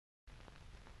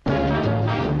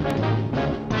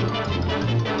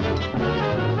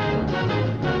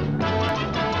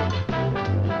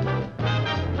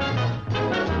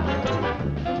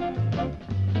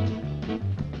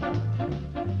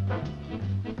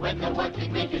when the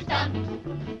working week is done.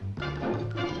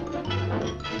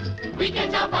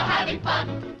 Weekends are for having fun.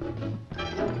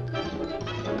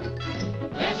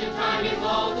 Leisure time is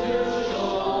all too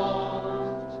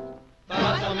short,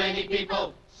 but so many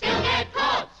people still get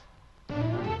caught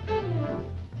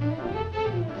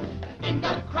in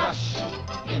the crush,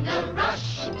 in the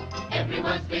rush.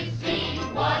 Everyone's busy,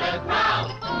 what a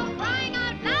crowd! Oh, crying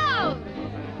out loud!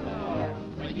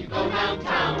 When you go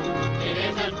downtown, it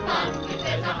isn't fun if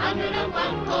there's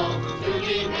 101 calls to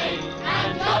be made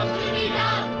and jobs to be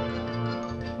done.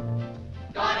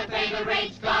 Gotta pay the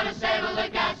rates, gotta settle the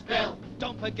gas bill.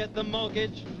 Don't forget the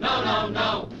mortgage. No, no,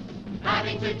 no.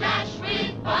 Having to dash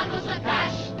with bundles of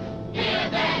cash. Here,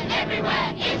 there,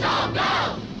 everywhere, it's all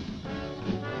go.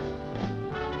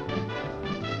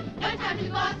 No time to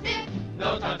gossip.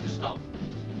 No time to stop.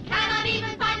 Cannot even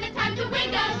find the time to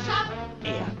window shop.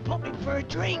 Here, popping for a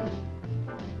drink.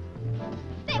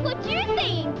 Say what you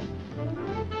think.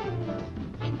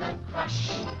 In the crush,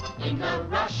 in the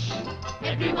rush,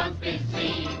 everyone's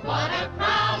busy. What a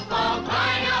crowd for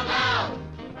crying out loud.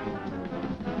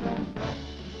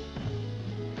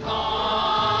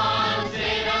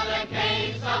 Consider the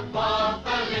case of poor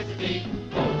Felicity.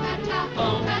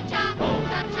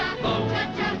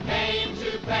 Came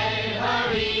to pay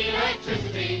her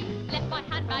electricity. Left my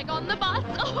handbag on the bus.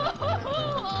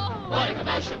 What a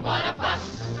commotion, what a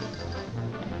fuss.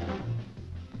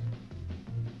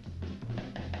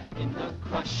 In the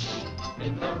crush,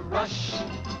 in the rush,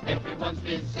 everyone's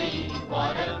busy.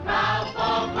 What a crowd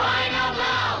for crying out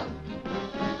loud.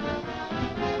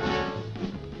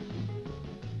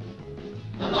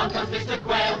 Along comes Mr.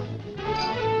 Quail.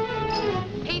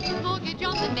 Paid his mortgage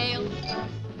on the nail.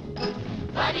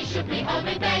 But he should be home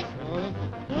in bed.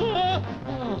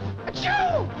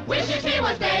 Achoo! Wishes he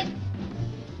was dead.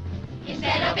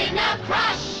 Instead of in the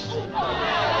crush.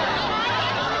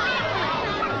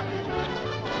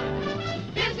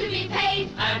 Bills to be paid.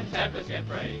 And tempers get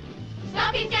brave.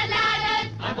 Stockings get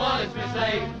laddered. And wallets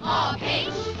mislaid. Or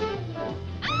cage.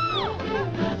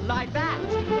 Ow! Like that.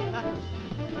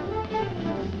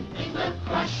 In the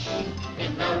crush,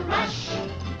 in the rush,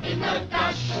 in the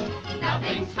gush,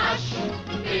 nothing's hush,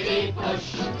 pity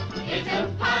push,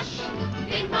 isn't push,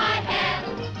 in my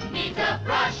hair, needs a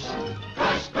brush,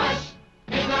 crush, crush,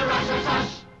 in the rush, rush,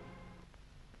 rush.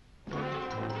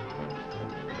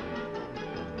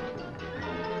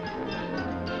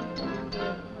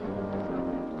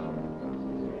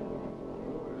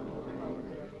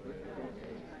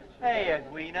 Hey,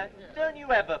 Edwina, don't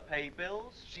you ever pay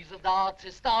bills? She's an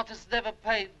artist. Artists never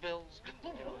pay bills.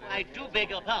 I do beg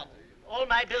your pardon. All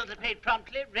my bills are paid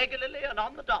promptly, regularly, and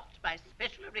on the dot by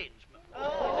special arrangement.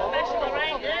 Oh, Special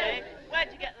arrangement? Where'd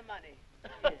you get the money?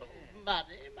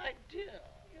 Money, my dear.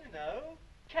 you know,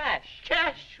 cash.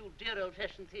 Cash, you dear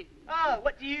old-fashioned thing. Oh,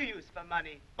 what do you use for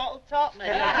money? Bottle top? My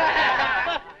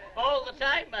dear. All the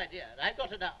time, my dear. I've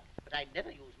got enough, but I never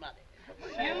use money.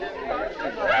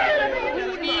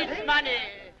 Who needs money?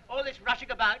 All this rushing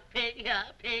about, paying here,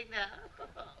 paying there.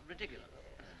 Ridiculous.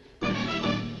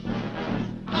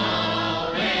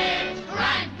 Oh, it's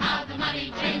grand how the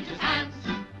money changes hands.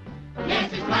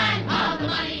 Yes, it's grand how the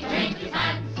money changes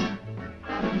hands.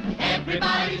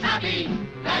 Everybody's happy,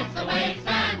 that's the way it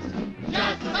stands.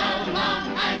 Just so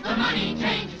long as the money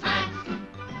changes hands.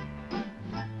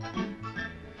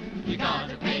 You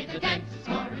gotta pay the dentist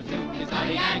for a tooth he's got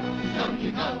a yank. So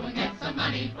you go and get some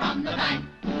money from the bank.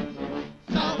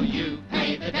 So you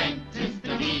pay the dentist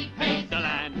and he pays The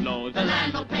landlord. the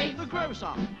landlord pays The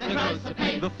grocer. the grocer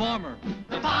pays The farmer.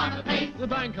 the farmer pays The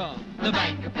banker. the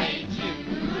banker pays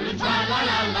you.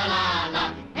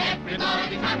 Tra-la-la-la-la-la.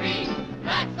 Everybody's happy.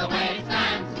 That's the way it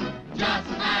stands. Just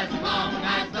as long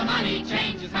as the money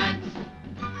changes hands.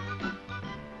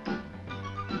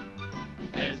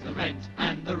 There's the rent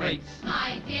and the rates.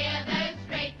 My dear, those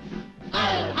rates.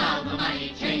 Oh, how the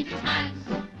money changes hands.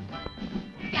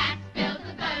 Gas bills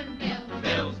and phone bills.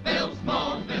 Bills, bills,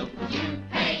 more bills. You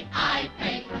pay, I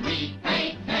pay, we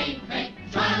pay, they pay.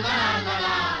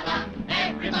 Tra-la-la-la-la.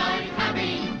 Everybody's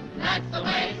happy. That's the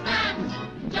way it stands.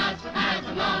 Just as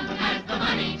long as the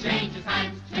money changes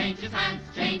hands, changes hands,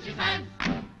 changes hands.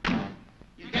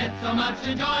 You get so much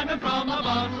enjoyment from a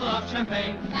bottle of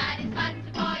champagne. That is fun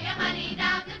to pour your money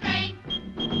down the drain.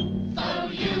 So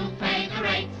you pay the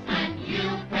rates and you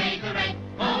pay the rate.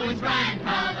 Oh, it's grand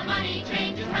how the money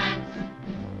changes hands.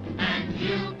 And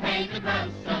you pay the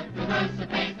grocer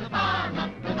pays the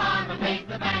farmer pays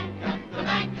the banker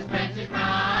spreads it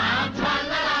round.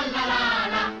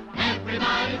 Tra-la-la-la-la-la,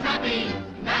 everybody's happy,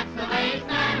 that's the way it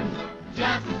stands.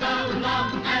 Just so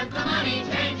long as the money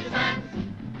changes hands.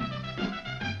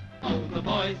 Oh, the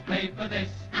boys play pay for this.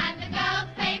 And the girls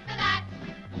pay for that.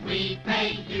 We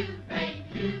pay, you pay,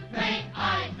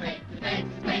 I pay. The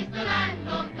dentist pays the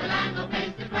landlord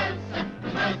pays the grocer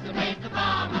pays the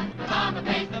farmer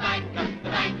pays the banker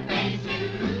pays you.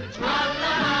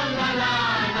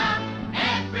 Tra-la-la-la-la-la,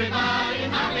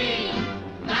 everybody's happy.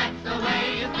 That's the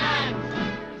way it stands.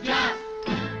 Just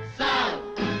so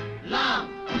long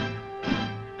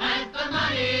as the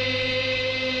money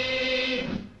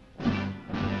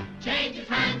changes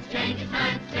hands, changes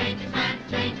hands, changes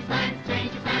hands, changes hands,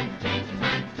 changes hands, changes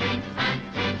hands, changes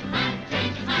hands, changes hands,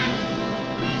 changes hands.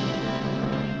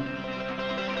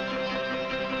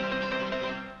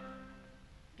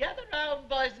 Gather round,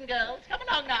 boys and girls. Come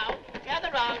along now.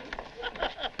 Gather round.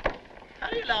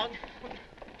 Hurry along.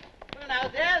 Well, now,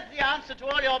 there's the answer to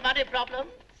all your money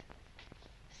problems.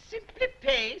 Simply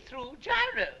pay through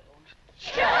gyro.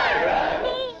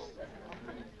 Gyro?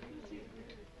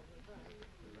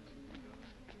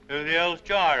 Who the hell's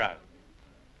Gyro?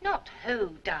 Not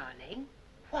who, darling.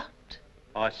 What?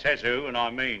 I says who and I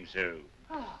means who.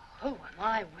 Oh, who am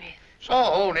I with? So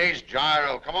who needs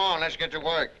gyro? Come on, let's get to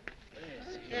work.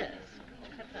 Yes.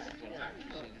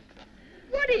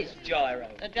 What is gyro?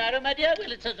 Gyro, my dear,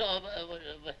 well, it's a sort of,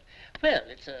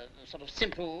 it's a sort of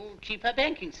simple, cheaper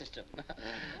banking system.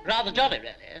 Rather jolly,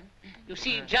 really. You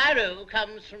see, gyro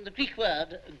comes from the Greek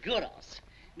word gyros,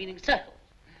 meaning circle.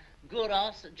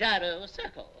 Gyros, gyro,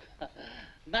 circle.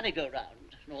 Money go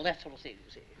round and all that sort of thing,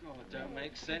 you see. Oh, it don't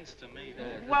make sense to me,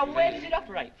 there. Well, where does it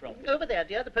operate from? Over there,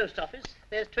 dear, the post office.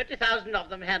 There's 20,000 of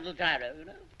them handle gyro, you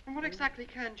know. And what exactly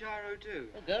can gyro do?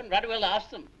 Well, go and run well ask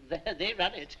them. They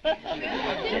run it.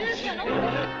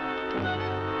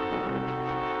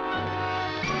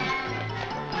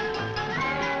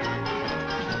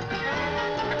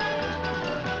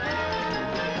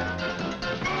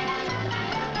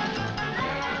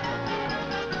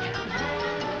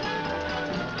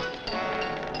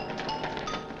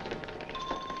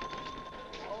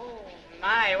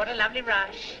 My, what a lovely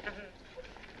rush.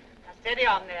 Now, steady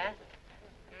on there.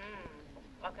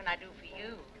 What can I do for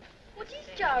you? What is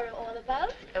gyro all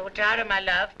about? Oh, gyro, my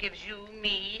love, gives you,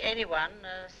 me, anyone,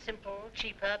 a simple,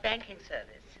 cheaper banking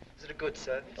service. Is it a good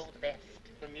service? Oh, the best.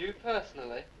 From you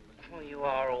personally? Oh, you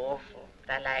are awful,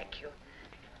 but I like you.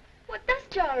 What does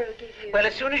gyro give you? Well,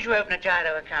 as soon as you open a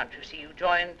gyro account, you see, you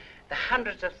join the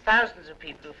hundreds of thousands of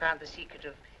people who found the secret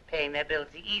of paying their bills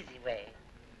the easy way.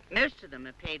 Most of them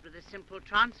are paid with a simple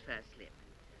transfer slip.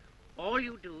 All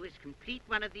you do is complete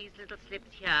one of these little slips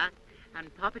here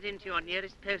and pop it into your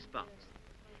nearest post box.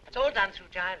 It's all done through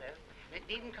gyro, and it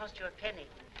needn't cost you a penny.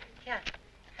 Here,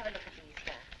 have a look at these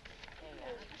here. There you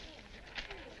are.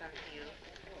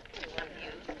 One for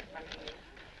you, one for you.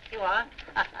 You are.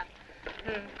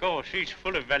 Gosh, she's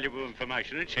full of valuable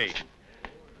information, isn't she?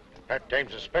 That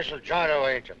dame's a special gyro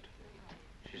agent.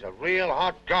 She's a real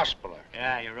hot gospeler.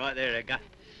 Yeah, you're right there, Edgar.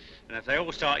 And if they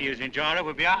all start using gyro,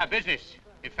 we'll be out of business.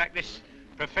 In fact, this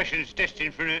profession's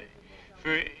destined for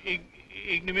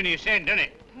ignominious end, isn't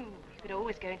it? You could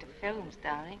always go into films,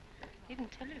 darling. Even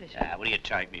television. Ah, what do you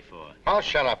take me for? I'll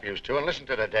shut up, you two, and listen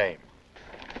to the dame.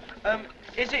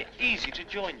 Is it easy to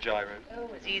join gyro? Oh,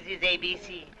 as easy as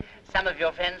ABC. Some of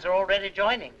your friends are already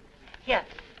joining. Here,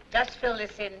 just fill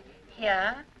this in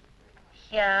here,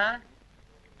 here,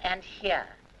 and here.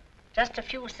 Just a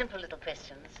few simple little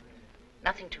questions.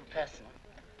 Nothing too personal.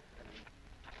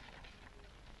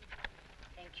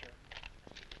 Thank you.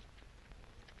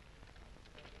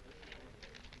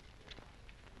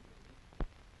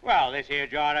 Well, this here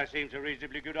gyro seems a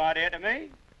reasonably good idea to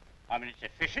me. I mean, it's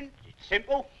efficient, it's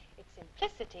simple. Its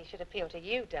simplicity should appeal to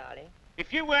you, darling.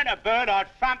 If you weren't a bird,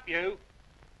 I'd thump you,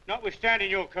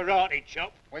 notwithstanding your karate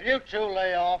chop. Will you two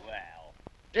lay off? Well,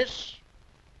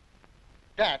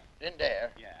 That in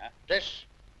there, yeah. this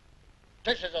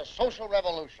is a social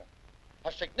revolution,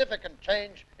 a significant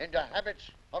change in the habits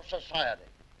of society.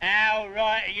 How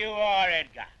right you are,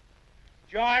 Edgar.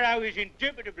 Gyro is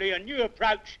indubitably a new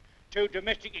approach to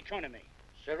domestic economy.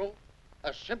 Cyril,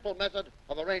 a simple method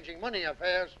of arranging money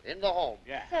affairs in the home.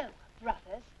 Yeah. So,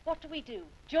 brothers, what do we do?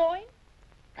 Join?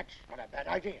 That's not a bad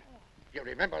idea. You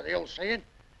remember the old saying,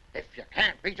 if you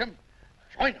can't beat 'em,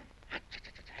 join 'em.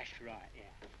 That's right, yeah.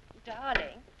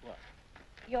 Darling. What?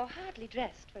 You're hardly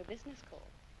dressed for a business call.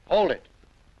 Hold it.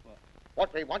 What?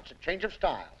 What we want's a change of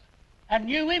style. A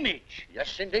new image.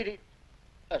 Yes, indeedy.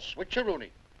 A switcheroony.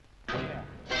 Yeah.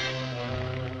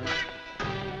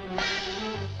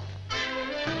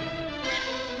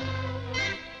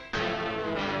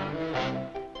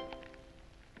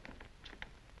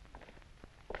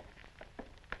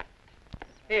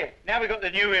 Here, now we've got the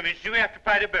new image, do we have to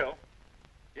pay the bill?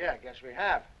 Yeah, I guess we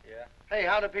have. Yeah. Hey,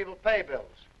 how do people pay bills?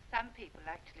 Some people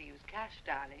actually use cash,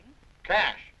 darling.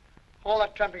 Cash? All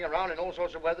that tramping around in all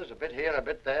sorts of weathers, a bit here, a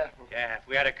bit there. Yeah, if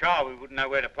we had a car, we wouldn't know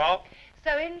where to park.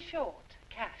 So in short,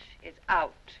 cash is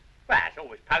out. Well, it's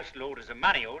always postal orders and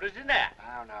money orders, isn't there?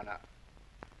 No.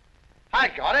 I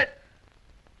got it.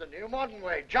 The new modern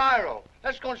way, gyro.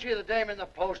 Let's go and see the dame in the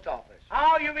post office.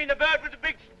 Oh, you mean the bird with the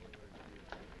big...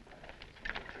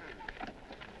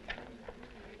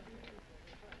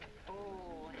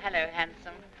 Oh, hello,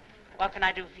 handsome. What can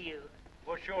I do for you?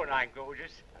 What's your name,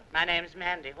 gorgeous? My name's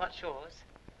Mandy. What's yours?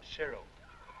 Cyril.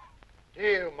 Do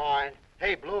you mind?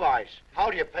 Hey, Blue Ice,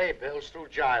 how do you pay bills through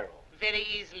gyro? Very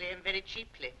easily and very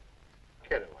cheaply.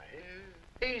 Get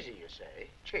away. Easy, you say.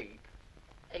 Cheap.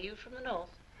 Are you from the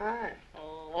north? Aye.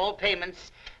 Oh, all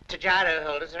payments to gyro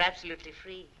holders are absolutely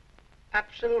free.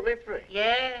 Absolutely free.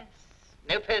 Yes.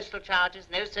 No postal charges,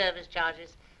 no service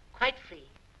charges. Quite free.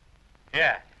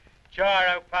 Yeah.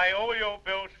 Gyro pay all your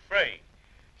bills free.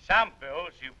 Some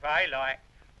bills you pay, like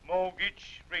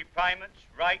mortgage, repayments,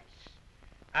 rates,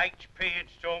 HP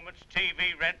instalments,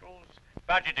 TV rentals,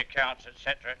 budget accounts,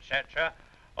 etc., etc.,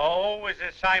 are always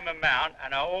the same amount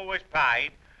and are always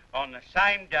paid on the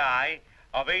same day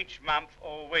of each month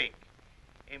or week.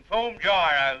 Inform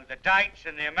Gyro the dates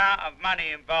and the amount of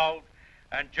money involved,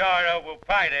 and Gyro will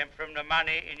pay them from the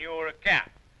money in your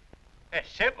account. It's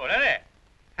simple, isn't it?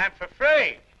 And for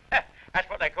free. That's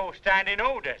what they call standing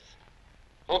orders.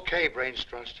 Okay, Brains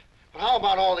Trust. But how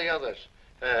about all the others?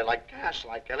 Like gas,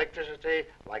 like electricity,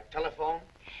 like telephone?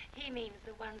 He means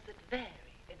the ones that vary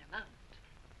in amount.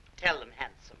 Tell them,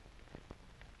 handsome.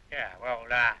 Yeah, well,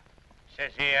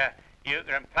 says here, you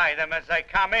can pay them as they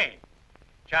come in.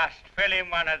 Just fill in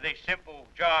one of these simple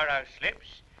gyro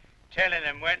slips, telling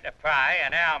them when to pay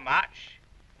and how much.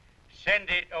 Send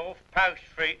it off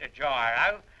post-free to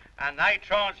Gyro, and they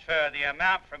transfer the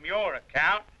amount from your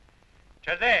account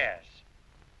to theirs.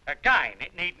 Again,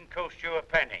 it needn't cost you a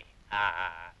penny.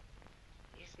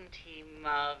 Isn't he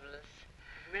marvellous?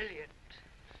 Brilliant.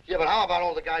 Yeah, but how about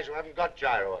all the guys who haven't got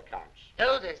gyro accounts?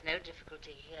 Oh, there's no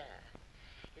difficulty here.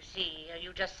 You see,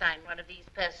 you just sign one of these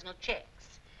personal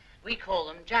checks. We call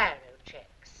them gyro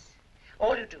checks.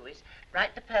 All you do is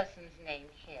write the person's name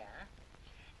here,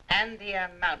 and the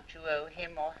amount you owe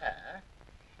him or her,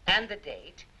 and the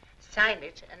date, sign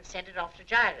it, and send it off to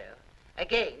Gyro.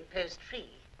 Again, post-free.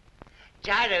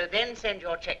 Gyro then send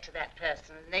your check to that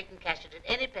person, and they can cash it at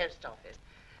any post office.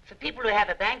 For people who have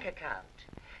a bank account,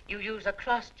 you use a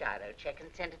cross-gyro check and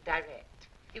send it direct.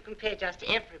 You can pay just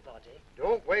everybody.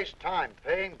 Don't waste time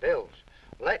paying bills.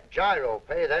 Let gyro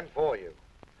pay them for you.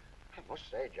 I must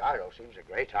say, gyro seems a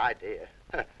great idea.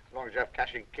 As long as you have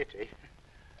cash in kitty.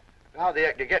 How the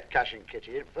heck do you get cash in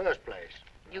kitty in the first place?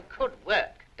 You could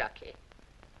work, Ducky.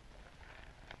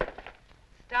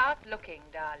 Start looking,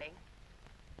 darling.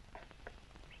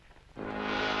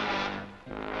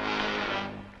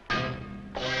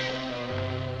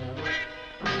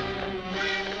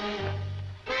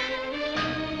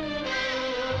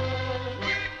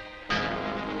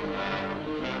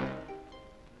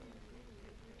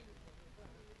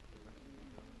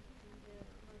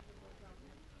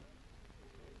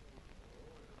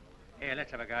 Here,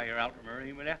 let's have a go at your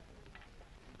ultramarine, will you?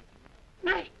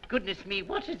 My goodness me,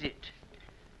 what is it?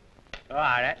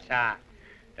 Oh,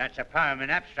 that's a poem in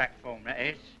abstract form, that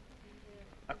is.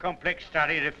 A complex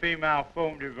study of the female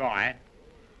form divine,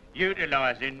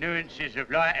 utilising nuances of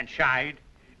light and shade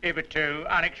hitherto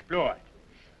unexplored.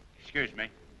 Excuse me.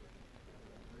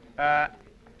 Can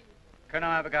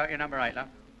I have a go at your number 8, love?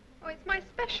 Oh, it's my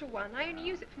special one. I only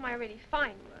use it for my really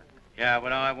fine work. Yeah,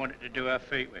 well, I wanted to do her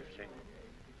feet with, see.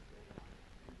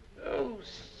 Oh,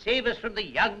 save us from the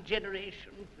young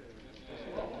generation.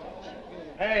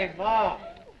 Hey, Ma.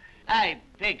 I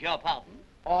beg your pardon.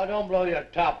 Oh, don't blow your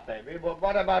top, baby, but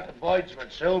what about the voids for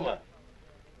Silver?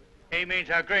 He means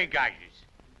her green gauges.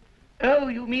 Oh,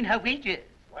 you mean her wages?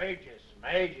 Wages,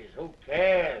 mages, who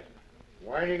cares?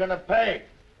 When are you going to pay?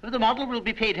 Oh, the model will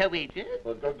be paid her wages.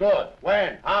 Good.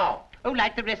 When? How? Oh,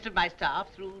 like the rest of my staff,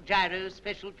 through Gyro's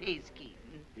special pay scheme.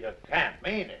 You can't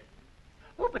mean it.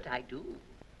 Oh, but I do.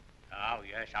 Oh,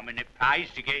 yes, I mean, it pays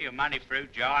to get your money through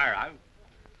Gyro.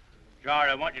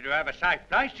 Gyro wants you to have a safe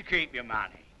place to keep your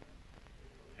money.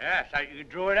 Yeah, so you can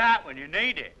draw it out when you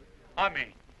need it. I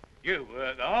mean, you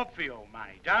work hard for your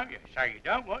money, don't you? So you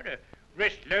don't want to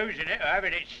risk losing it or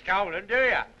having it stolen, do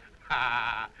you?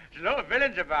 There's a lot of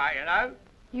villains about, you know.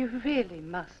 You really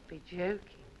must be joking.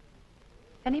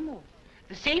 Any more?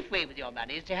 The safe way with your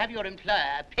money is to have your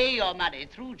employer pay your money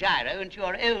through Gyro into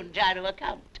your own Gyro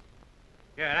account.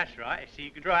 Yeah, that's right. So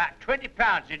you can draw out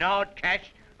 £20 in hard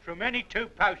cash from any 2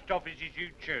 post offices you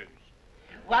choose.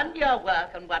 One near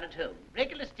work and one at home.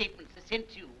 Regular statements are sent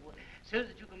to you so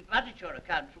that you can budget your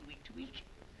account from week to week.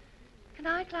 Can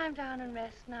I climb down and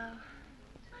rest now?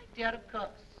 My dear, of course.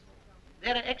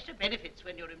 There are extra benefits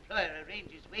when your employer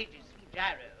arranges wages through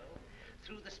Giro,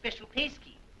 through the special pay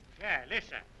scheme. Yeah,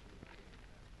 listen.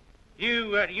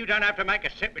 You don't have to make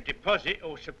a separate deposit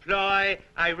or supply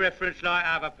a reference like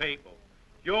other people.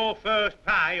 Your first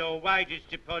pay or wages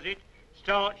deposit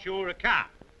starts your account.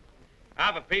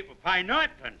 Other people pay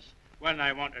ninepence when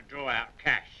they want to draw out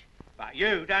cash, but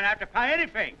you don't have to pay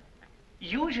anything.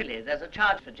 Usually there's a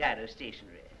charge for Giro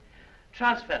stationery,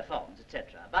 transfer forms,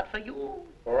 etc. But for you...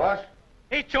 For us?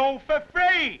 It's all for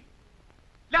free.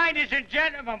 Ladies and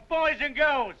gentlemen, boys and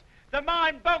girls, the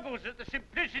mind boggles at the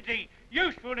simplicity,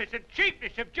 usefulness and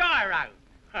cheapness of Giro.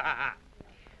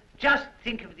 Just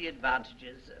think of the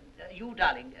advantages. You,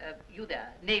 darling, you there,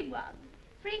 name one.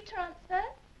 Free transfer?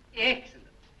 Excellent.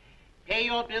 Pay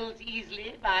your bills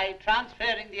easily by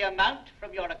transferring the amount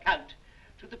from your account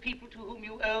to the people to whom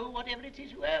you owe whatever it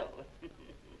is you owe.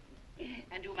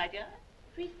 And you, my dear?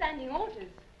 Freestanding orders.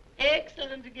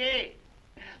 Excellent again.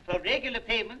 For regular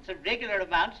payments of regular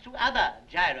amounts to other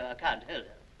Giro account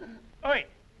holders. Oi,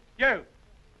 you.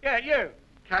 Yeah, you.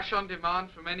 Cash on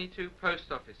demand from any 2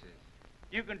 post offices.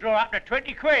 You can draw up to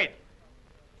 20 quid.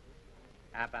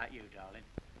 How about you, darling?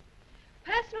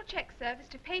 Personal cheque service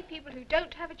to pay people who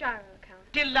don't have a Giro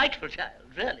account. Delightful child,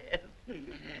 really.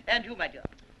 And you, my dear?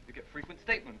 You get frequent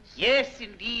statements. Yes,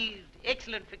 indeed.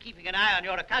 Excellent for keeping an eye on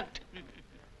your account.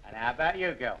 And how about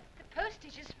you, girl? The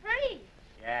postage is free.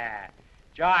 Yeah.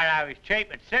 Giro is cheap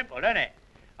and simple, isn't it?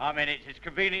 I mean, it's as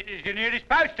convenient as your nearest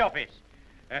post office.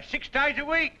 6 days a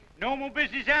week, normal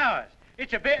business hours.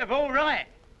 It's a bit of all right.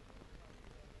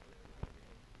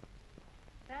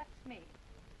 That's me.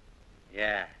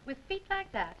 Yeah. With feet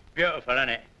like that. Beautiful, isn't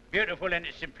it? Beautiful in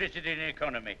its simplicity and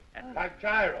economy. Like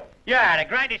Giro. Yeah, the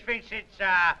greatest thing since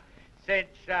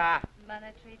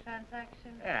Monetary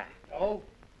transaction. yeah. Oh,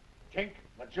 Tink,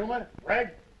 Matsuma,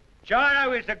 bread.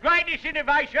 Giro is the greatest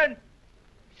innovation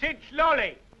since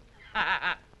lolly.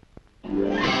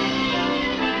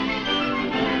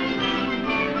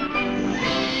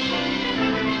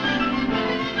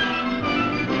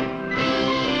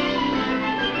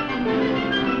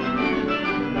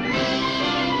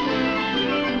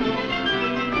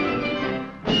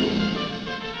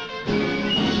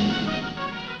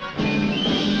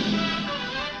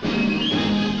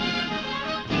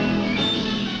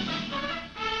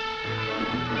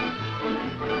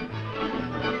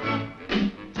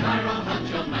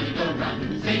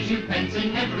 You pence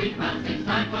in every pound. It's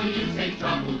time for you to save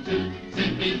trouble too.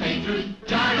 Simply pay through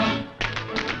Giro.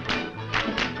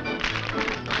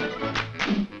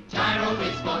 Giro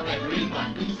is for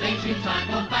everyone. Saves you time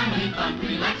for family fun.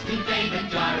 Relax today the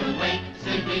Giro way.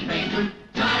 Simply pay through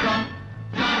Giro.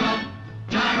 Giro.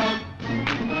 Giro.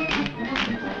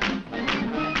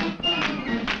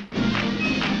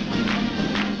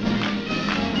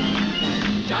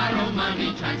 Giro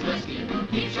money transfer scheme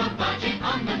keeps your budget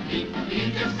on the fleet.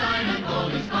 You just sign and all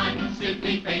is fine.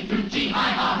 Simply pay through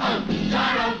G-I-R-O.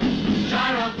 Giro,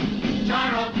 Giro,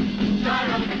 Giro,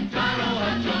 Giro, Giro,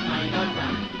 and your money go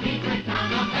round. Keep a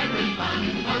count of every fund.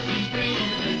 Postage free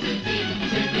simplicity.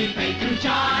 Simply pay through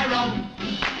Giro.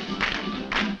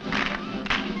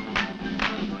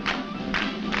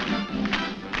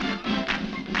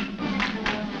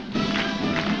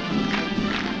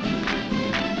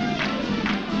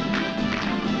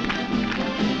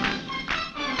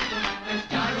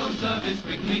 Service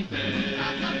quickly fair.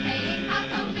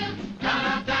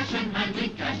 Got dash and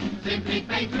handling cash. Simply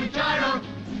pay through Giro.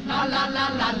 La la la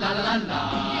la la la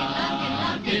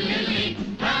la. Dilly.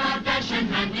 Got dash and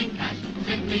handling cash.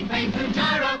 Simply pay through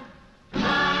Giro.